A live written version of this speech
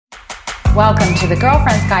Welcome to the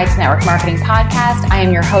Girlfriend's Guide to Network Marketing podcast. I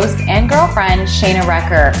am your host and girlfriend, Shayna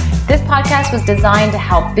Recker. This podcast was designed to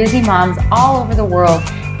help busy moms all over the world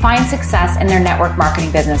find success in their network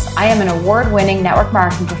marketing business. I am an award-winning network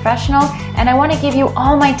marketing professional, and I want to give you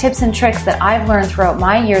all my tips and tricks that I've learned throughout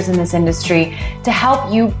my years in this industry to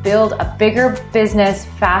help you build a bigger business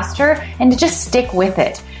faster and to just stick with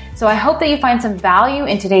it. So I hope that you find some value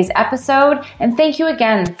in today's episode, and thank you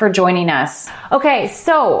again for joining us. Okay,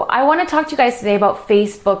 so I want to talk to you guys today about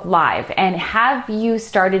Facebook Live, and have you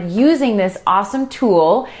started using this awesome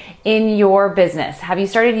tool in your business? Have you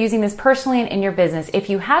started using this personally and in your business?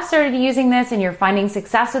 If you have started using this and you're finding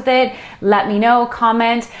success with it, let me know,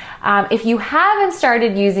 comment. If you haven't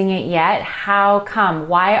started using it yet, how come?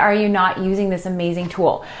 Why are you not using this amazing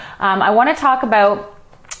tool? I want to talk about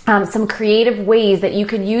some creative ways that you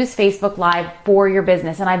could use Facebook Live for your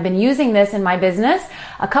business. And I've been using this in my business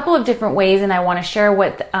a couple of different ways, and I want to share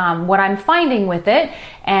what I'm finding with it.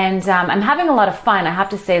 And I'm having a lot of fun, I have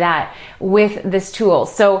to say that, with this tool.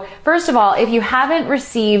 So first of all, if you haven't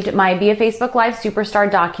received my Be a Facebook Live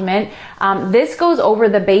Superstar document, this goes over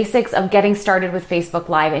the basics of getting started with Facebook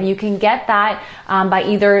Live. And you can get that by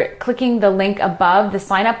either clicking the link above, the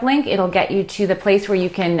sign up link. It'll get you to the place where you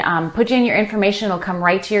can put in your information. It'll come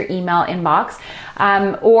right to your email inbox.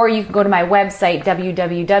 Or you can go to my website,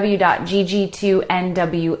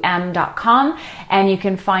 www.gg2nwm.com, and you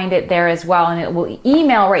can find it there as well, and it will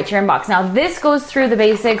email right to your inbox. Now, this goes through the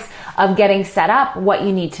basics of getting set up, what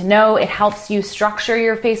you need to know. It helps you structure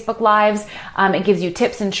your Facebook Lives. It gives you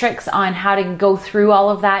tips and tricks on how to go through all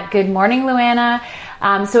of that. Good morning, Luana.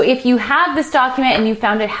 So if you have this document and you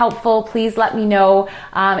found it helpful, please let me know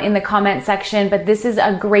in the comment section. But this is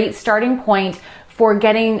a great starting point for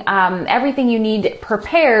getting everything you need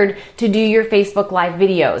prepared to do your Facebook Live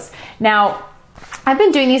videos. Now, I've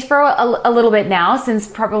been doing these for a little bit now, since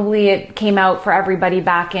probably it came out for everybody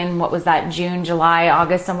back in, what was that, June, July,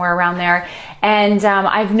 August, somewhere around there. And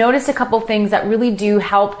I've noticed a couple things that really do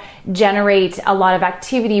help generate a lot of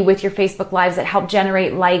activity with your Facebook Lives, that help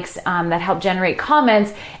generate likes, that help generate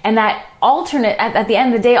comments, and that at the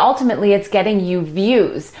end of the day, ultimately, it's getting you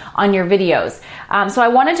views on your videos. So I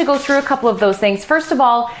wanted to go through a couple of those things. First of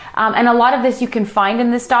all, and a lot of this you can find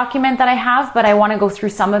in this document that I have, but I want to go through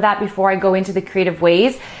some of that before I go into the creative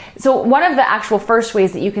ways. So one of the actual first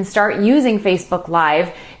ways that you can start using Facebook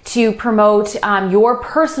Live to promote your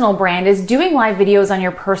personal brand is doing live videos on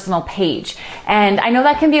your personal page. And I know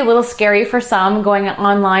that can be a little scary for some, going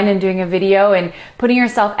online and doing a video and putting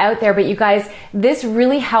yourself out there, but you guys, this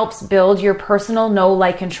really helps build your personal know,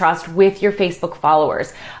 like, and trust with your Facebook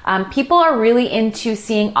followers. People are really into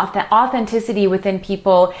seeing authenticity within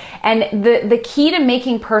people, and the key to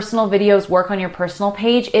making personal videos work on your personal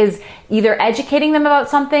page is either educating them about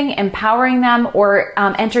something, empowering them, or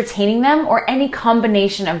entertaining them, or any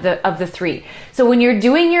combination of the three. So when you're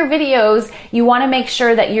doing your videos, you want to make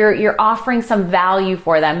sure that you're offering some value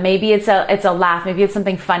for them. Maybe it's a laugh, maybe it's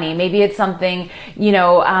something funny, maybe it's something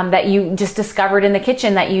that you just discovered in the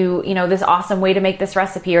kitchen, that this awesome way to make this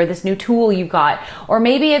recipe, or this new tool you got, or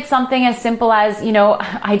maybe it's something as simple as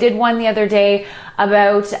I did one the other day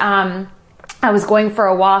about I was going for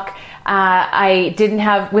a walk.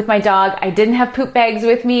 With my dog, I didn't have poop bags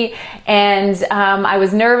with me, and I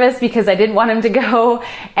was nervous because I didn't want him to go.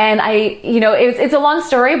 And it's a long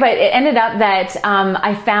story, but it ended up that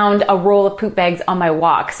I found a roll of poop bags on my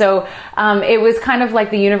walk. So it was kind of like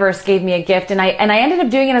the universe gave me a gift, and I ended up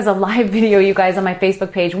doing it as a live video, you guys, on my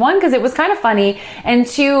Facebook page. One, because it was kind of funny, and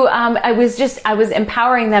two, I was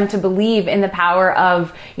empowering them to believe in the power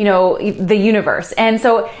of the universe. And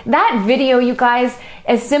so that video, you guys,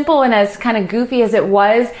 as simple and as kind of goofy as it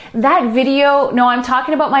was, that video, no, I'm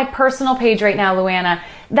talking about my personal page right now, Luana.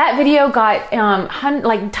 That video got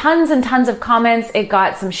tons and tons of comments. It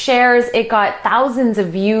got some shares. It got thousands of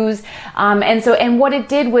views. And what it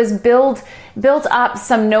did was built up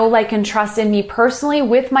some know, like, and trust in me personally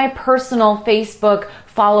with my personal Facebook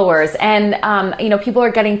followers. And people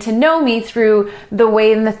are getting to know me through the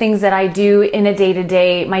way and the things that I do in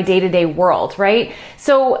my day-to-day world, right?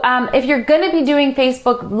 So if you're going to be doing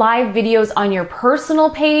Facebook Live videos on your personal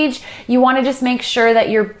page, you want to just make sure that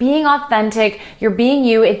you're being authentic, you're being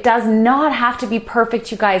you. It does not have to be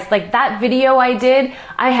perfect, you guys. Like that video I did,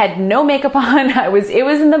 I had no makeup on. It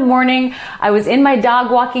was in the morning. I was in my dog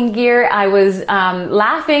walking gear. I was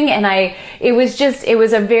laughing, and it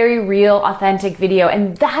was a very real, authentic video. And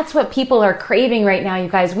and that's what people are craving right now, you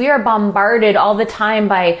guys. We are bombarded all the time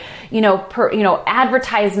by,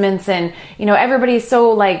 advertisements, and, everybody's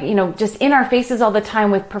so just in our faces all the time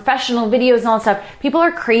with professional videos and all that stuff. People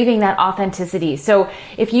are craving that authenticity. So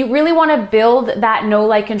if you really want to build that know,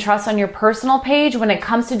 like, and trust on your personal page when it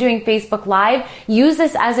comes to doing Facebook Live, use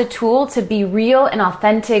this as a tool to be real and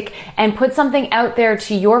authentic and put something out there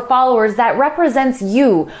to your followers that represents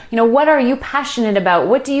you. What are you passionate about?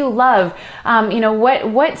 What do you love?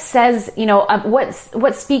 What says,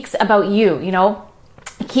 what speaks about you,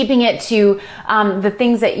 keeping it to the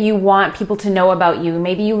things that you want people to know about you.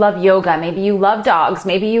 Maybe you love yoga, maybe you love dogs,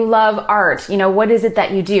 maybe you love art. What is it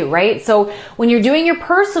that you do, right? So when you're doing your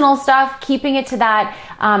personal stuff, keeping it to that,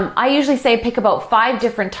 I usually say pick about 5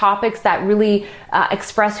 different topics that really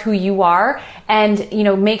express who you are, and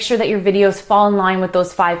make sure that your videos fall in line with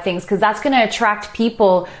those 5 things, because that's going to attract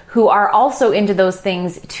people who are also into those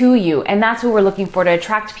things to you. And that's what we're looking for, to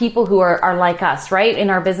attract people who are like us, right? In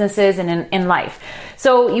our businesses and in life.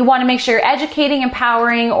 So you want to make sure you're educating,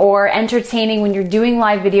 empowering, or entertaining when you're doing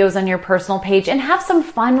live videos on your personal page, and have some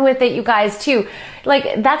fun with it, you guys, too.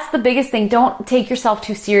 That's the biggest thing. Don't take yourself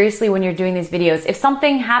too seriously when you're doing these videos. If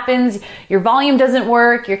something happens, your volume doesn't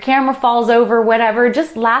work, your camera falls over, whatever,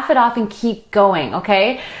 just laugh it off and keep going,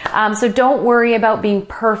 okay? So don't worry about being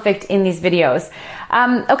perfect in these videos.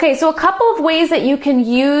 Okay, so a couple of ways that you can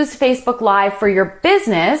use Facebook Live for your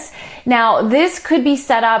business. Now, this could be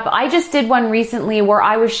set up. I just did one recently where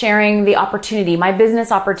I was sharing the opportunity, my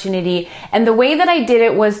business opportunity. And the way that I did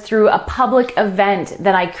it was through a public event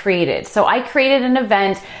that I created. So I created an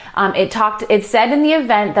event. It said in the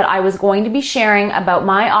event that I was going to be sharing about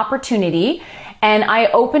my opportunity. And I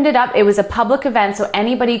opened it up. It was a public event, so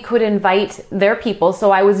anybody could invite their people. So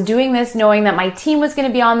I was doing this knowing that my team was going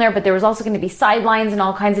to be on there, but there was also going to be sidelines and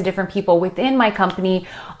all kinds of different people within my company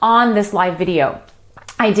on this live video.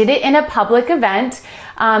 I did it in a public event.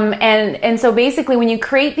 And so basically when you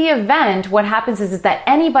create the event, what happens is that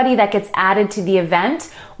anybody that gets added to the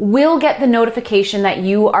event will get the notification that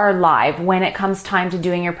you are live when it comes time to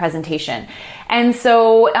doing your presentation. And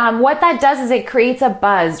so what that does is it creates a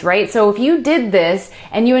buzz, right? So if you did this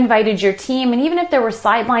and you invited your team, and even if there were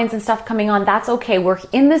sidelines and stuff coming on, that's okay. We're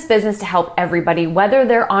in this business to help everybody, whether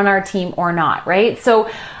they're on our team or not, right? So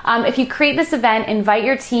if you create this event, invite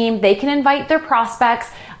your team, they can invite their prospects.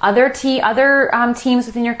 Other teams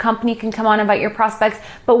within your company can come on and invite your prospects.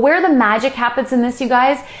 But where the magic happens in this, you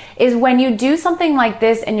guys, is when you do something like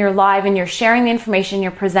this and you're live and you're sharing the information,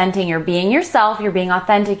 you're presenting, you're being yourself, you're being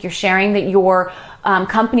authentic, you're sharing that your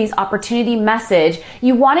company's opportunity message,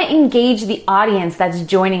 you want to engage the audience that's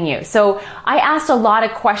joining you. So I asked a lot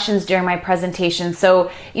of questions during my presentation.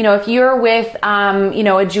 So, if you're with,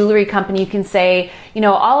 a jewelry company, you can say,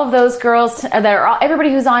 all of those girls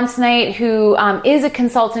everybody who's on tonight who is a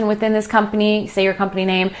consultant within this company, say your company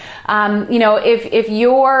name, if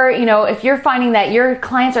you're finding that your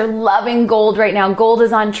clients are loving gold right now, gold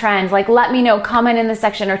is on trend, let me know, comment in the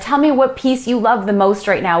section, or tell me what piece you love the most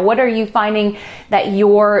right now. What are you finding that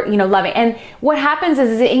you're, loving? And what happens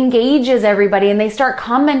is it engages everybody, and they start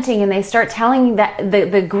commenting, and they start telling that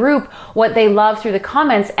the group what they love through the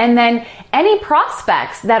comments. And then any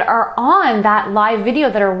prospects that are on that live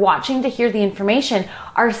video that are watching to hear the information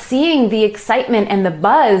are seeing the excitement and the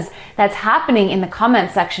buzz that's happening in the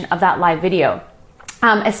comment section of that live video.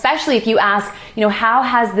 Especially if you ask, how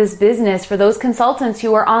has this business, for those consultants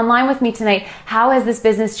who are online with me tonight, how has this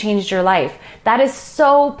business changed your life? That is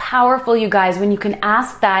so powerful, you guys, when you can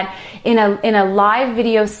ask that in a live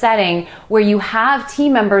video setting where you have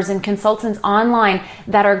team members and consultants online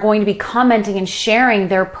that are going to be commenting and sharing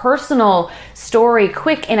their personal story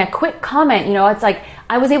in a quick comment. It's like,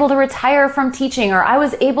 I was able to retire from teaching, or I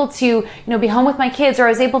was able to, be home with my kids, or I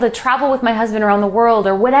was able to travel with my husband around the world,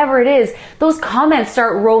 or whatever it is. Those comments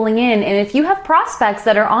start rolling in. And if you have prospects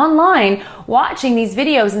that are online watching these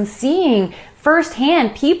videos and seeing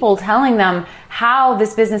firsthand people telling them how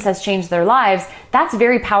this business has changed their lives, that's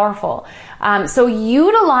very powerful. So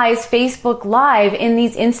utilize Facebook Live in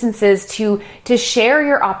these instances to share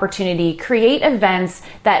your opportunity, create events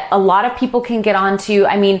that a lot of people can get onto.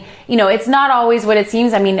 It's not always what it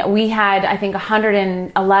seems. We had, I think,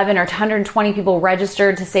 111 or 120 people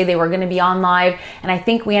registered to say they were going to be on live. And I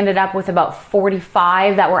think we ended up with about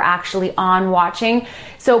 45 that were actually on watching.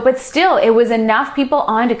 But still, it was enough people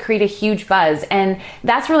on to create a huge buzz. And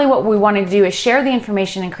that's really what we wanted to do, is share the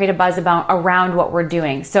information and create a buzz around what we're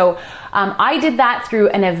doing. So I did that through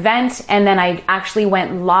an event, and then I actually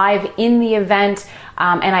went live in the event.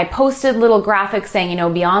 And I posted little graphics saying,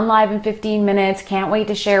 be on live in 15 minutes, can't wait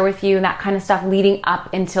to share with you, and that kind of stuff leading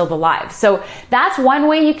up until the live. So that's one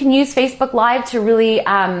way you can use Facebook Live to really,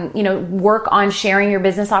 work on sharing your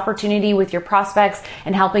business opportunity with your prospects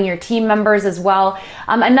and helping your team members as well.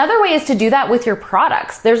 Another way is to do that with your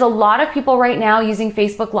products. There's a lot of people right now using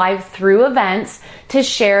Facebook Live through events to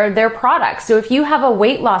share their products. So if you have a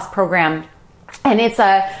weight loss program, and it's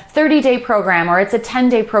a 30-day program or it's a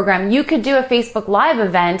 10-day program, you could do a Facebook Live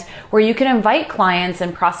event where you can invite clients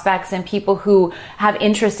and prospects and people who have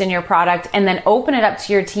interest in your product and then open it up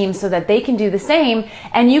to your team so that they can do the same.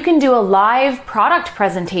 And you can do a live product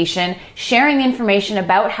presentation, sharing the information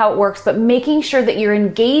about how it works, but making sure that you're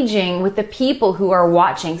engaging with the people who are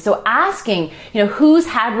watching. So asking, who's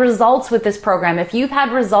had results with this program? If you've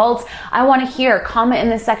had results, I want to hear, comment in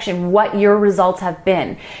this section what your results have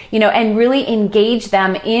been, and really engage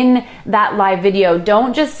them in that live video.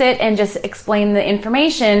 Don't just sit and just explain the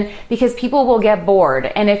information, because people will get bored.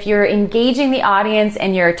 And if you're engaging the audience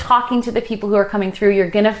and you're talking to the people who are coming through,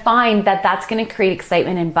 you're going to find that that's going to create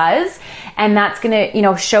excitement and buzz. And that's going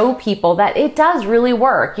to, show people that it does really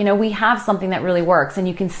work. We have something that really works, and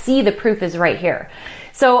you can see the proof is right here.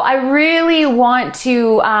 So I really want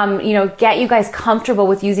to, get you guys comfortable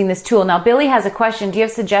with using this tool. Now, Billy has a question. Do you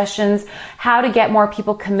have suggestions how to get more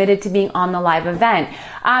people committed to being on the live event?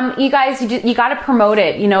 You guys, you got to promote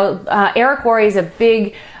it. Eric Worre is a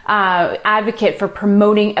big advocate for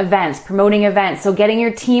promoting events. So getting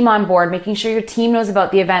your team on board, making sure your team knows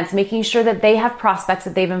about the events, making sure that they have prospects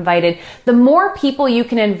that they've invited. The more people you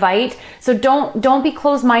can invite, so don't be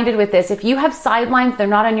closed-minded with this. If you have sidelines, they're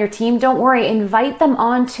not on your team, don't worry, invite them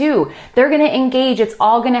on too. They're going to engage. It's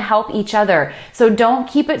all going to help each other. So don't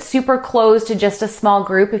keep it super closed to just a small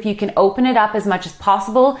group. If you can open it up as much as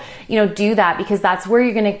possible, do that, because that's where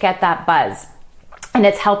you're going to get that buzz. And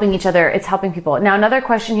it's helping each other. It's helping people. Now, another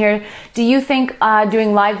question here. Do you think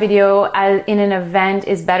doing live video in an event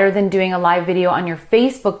is better than doing a live video on your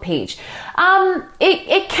Facebook page?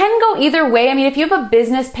 It can go either way. I mean, if you have a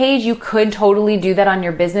business page, you could totally do that on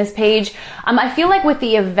your business page. I feel like with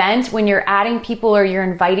the event, when you're adding people or you're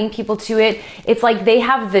inviting people to it, it's like they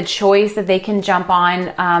have the choice that they can jump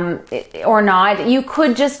on or not. You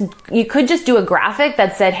could just do a graphic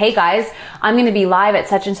that said, "Hey guys, I'm going to be live at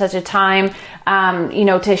such and such a time."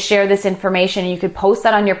 To share this information. You could post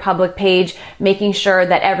that on your public page, making sure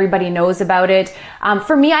that everybody knows about it.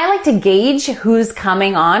 For me, I like to gauge who's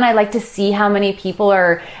coming on. I like to see how many people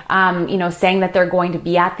are, saying that they're going to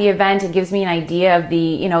be at the event. It gives me an idea of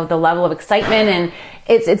the level of excitement, and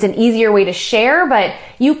it's an easier way to share, but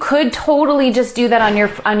you could totally just do that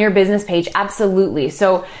on your business page. Absolutely.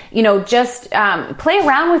 So, just play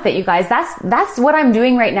around with it, you guys. That's what I'm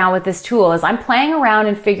doing right now with this tool, is I'm playing around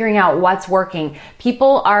and figuring out what's working.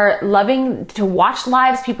 People are loving to watch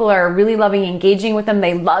lives. People are really loving engaging with them.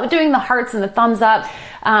 They love doing the hearts and the thumbs up,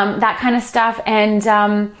 that kind of stuff. And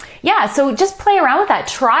so just play around with that.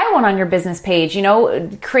 Try one on your business page,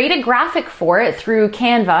 create a graphic for it through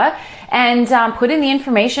Canva, and put in the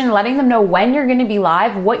information, letting them know when you're going to be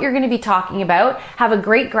live, what you're going to be talking about, have a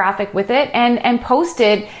great graphic with it, and post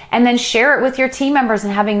it, and then share it with your team members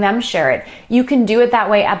and having them share it. You can do it that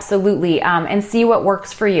way, absolutely, and see what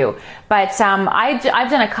works for you. But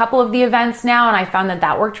I've done a couple of the events now, and I found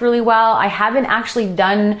that worked really well. I haven't actually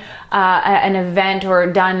done an event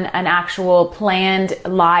or done an actual planned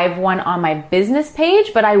live one on my business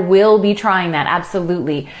page, but I will be trying that,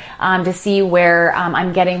 absolutely, to see where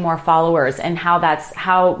I'm getting more followers and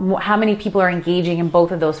how many people are engaging in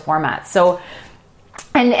both of those formats. So,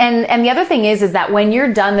 and the other thing is that when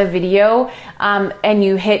you're done the video and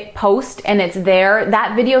you hit post and it's there,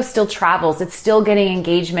 that video still travels. It's still getting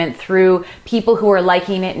engagement through people who are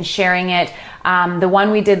liking it and sharing it. The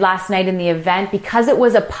one we did last night in the event, because it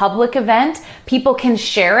was a public event, people can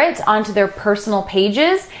share it onto their personal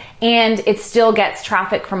pages, and it still gets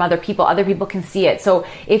traffic from other people. Other people can see it. So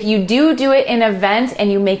if you do it in an event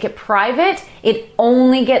and you make it private, it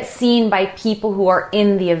only gets seen by people who are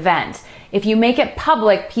in the event. If you make it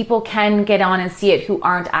public, people can get on and see it who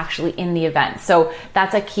aren't actually in the event. So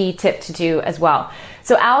that's a key tip to do as well.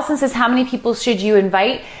 So Allison says, how many people should you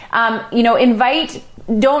invite?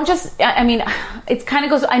 Don't just, it kind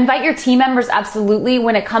of goes, invite your team members, absolutely.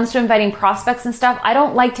 When it comes to inviting prospects and stuff, I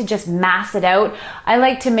don't like to just mass it out. I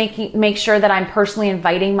like to make sure that I'm personally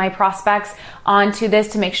inviting my prospects onto this,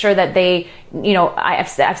 to make sure that they, I've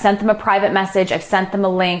sent them a private message. I've sent them a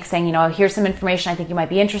link saying, here's some information I think you might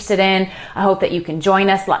be interested in. I hope that you can join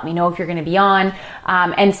us. Let me know if you're going to be on,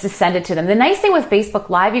 and to send it to them. The nice thing with Facebook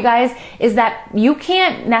Live, you guys, is that you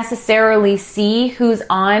can't necessarily see who's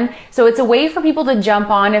on. So it's a way for people to jump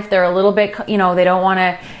on if they're a little bit, they don't want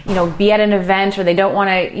to, be at an event, or they don't want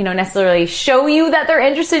to, necessarily show you that they're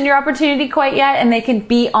interested in your opportunity quite yet, and they can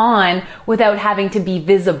be on without having to be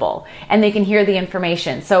visible, and they can hear the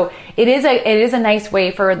information. So it is a nice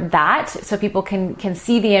way for that, so people can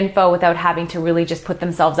see the info without having to really just put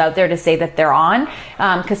themselves out there to say that they're on,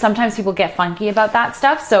 because sometimes people get funky about that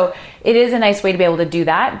stuff. So it is a nice way to be able to do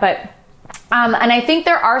that. But and I think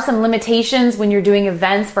there are some limitations when you're doing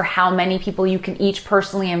events for how many people you can each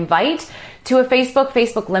personally invite to a Facebook.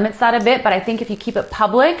 Facebook limits that a bit, but I think if you keep it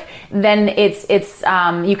public, then it's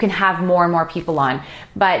you can have more and more people on.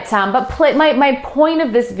 But my point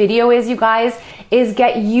of this video is, you guys, is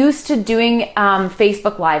get used to doing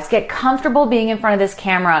Facebook Lives. Get comfortable being in front of this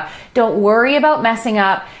camera. Don't worry about messing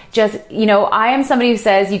up. Just, I am somebody who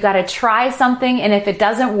says you got to try something, and if it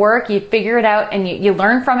doesn't work, you figure it out and you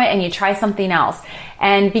learn from it and you try something else.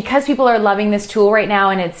 And because people are loving this tool right now,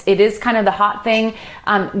 and it is kind of the hot thing,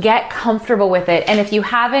 get comfortable with it. And if you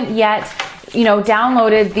haven't yet,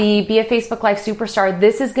 downloaded the Be a Facebook Live Superstar,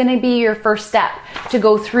 this is going to be your first step to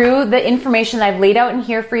go through the information that I've laid out in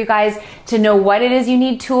here for you guys, to know what it is you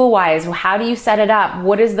need tool-wise. How do you set it up?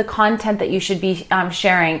 What is the content that you should be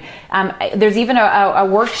sharing? There's even a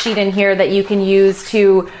worksheet in here that you can use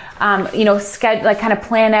to schedule, kind of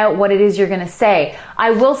plan out what it is you're going to say.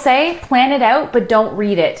 I will say, plan it out, but don't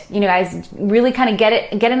read it. Guys, really kind of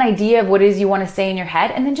get an idea of what it is you want to say in your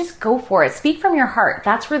head, and then just go for it. Speak from your heart.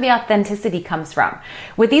 That's where the authenticity comes from.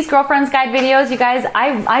 With these Girlfriends Guide videos, you guys,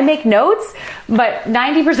 I make notes, but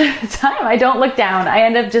 90% of the time I don't look down. I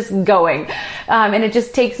end up just going, and it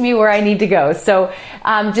just takes me where I need to go. So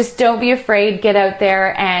just don't be afraid. Get out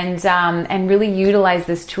there and really utilize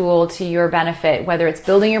this tool to your benefit, whether it's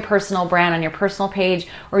building your personal brand on your personal page,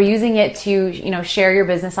 or using it to share your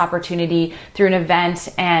business opportunity through an event,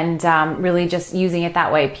 and really just using it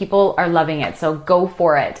that way. People are loving it, so go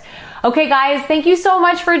for it. Okay, guys, thank you so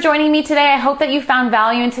much for joining me today. I hope that you found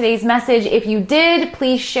value in today's message. If you did,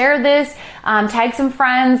 please share this, tag some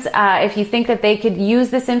friends if you think that they could use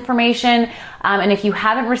this information. And if you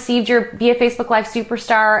haven't received your Be a Facebook Live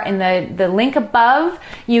Superstar, in the link above,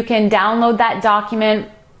 you can download that document,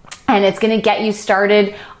 and it's going to get you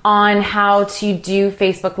started on how to do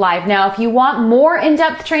Facebook Live. Now, if you want more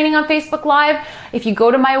in-depth training on Facebook Live, if you go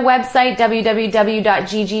to my website,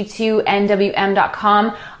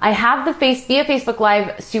 www.gg2nwm.com, I have the Be a Facebook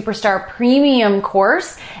Live Superstar Premium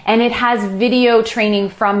course, and it has video training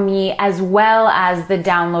from me as well as the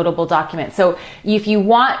downloadable document. So if you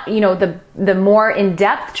want, the more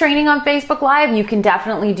in-depth training on Facebook Live, you can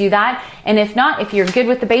definitely do that. And if not, if you're good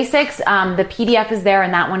with the basics, the PDF is there,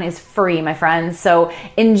 and that one is free, my friends. So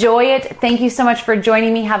enjoy it. Thank you so much for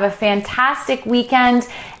joining me. Have a fantastic weekend,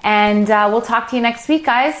 and we'll talk to you next week,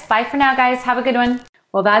 guys. Bye for now, guys. Have a good one.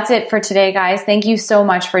 Well, that's it for today, guys. Thank you so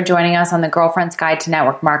much for joining us on the Girlfriend's Guide to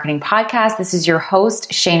Network Marketing podcast. This is your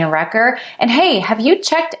host, Shana Recker. And hey, have you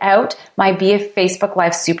checked out my Be a Facebook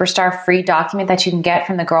Live Superstar free document that you can get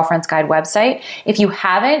from the Girlfriend's Guide website? If you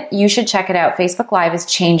haven't, you should check it out. Facebook Live is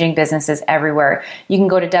changing businesses everywhere. You can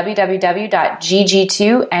go to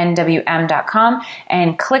www.gg2nwm.com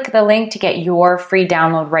and click the link to get your free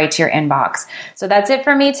download right to your inbox. So that's it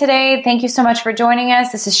for me today. Thank you so much for joining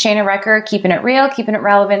us. This is Shana Recker, keeping it real, keeping it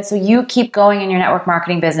relevant, so you keep going in your network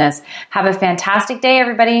marketing business. Have a fantastic day,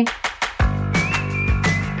 everybody.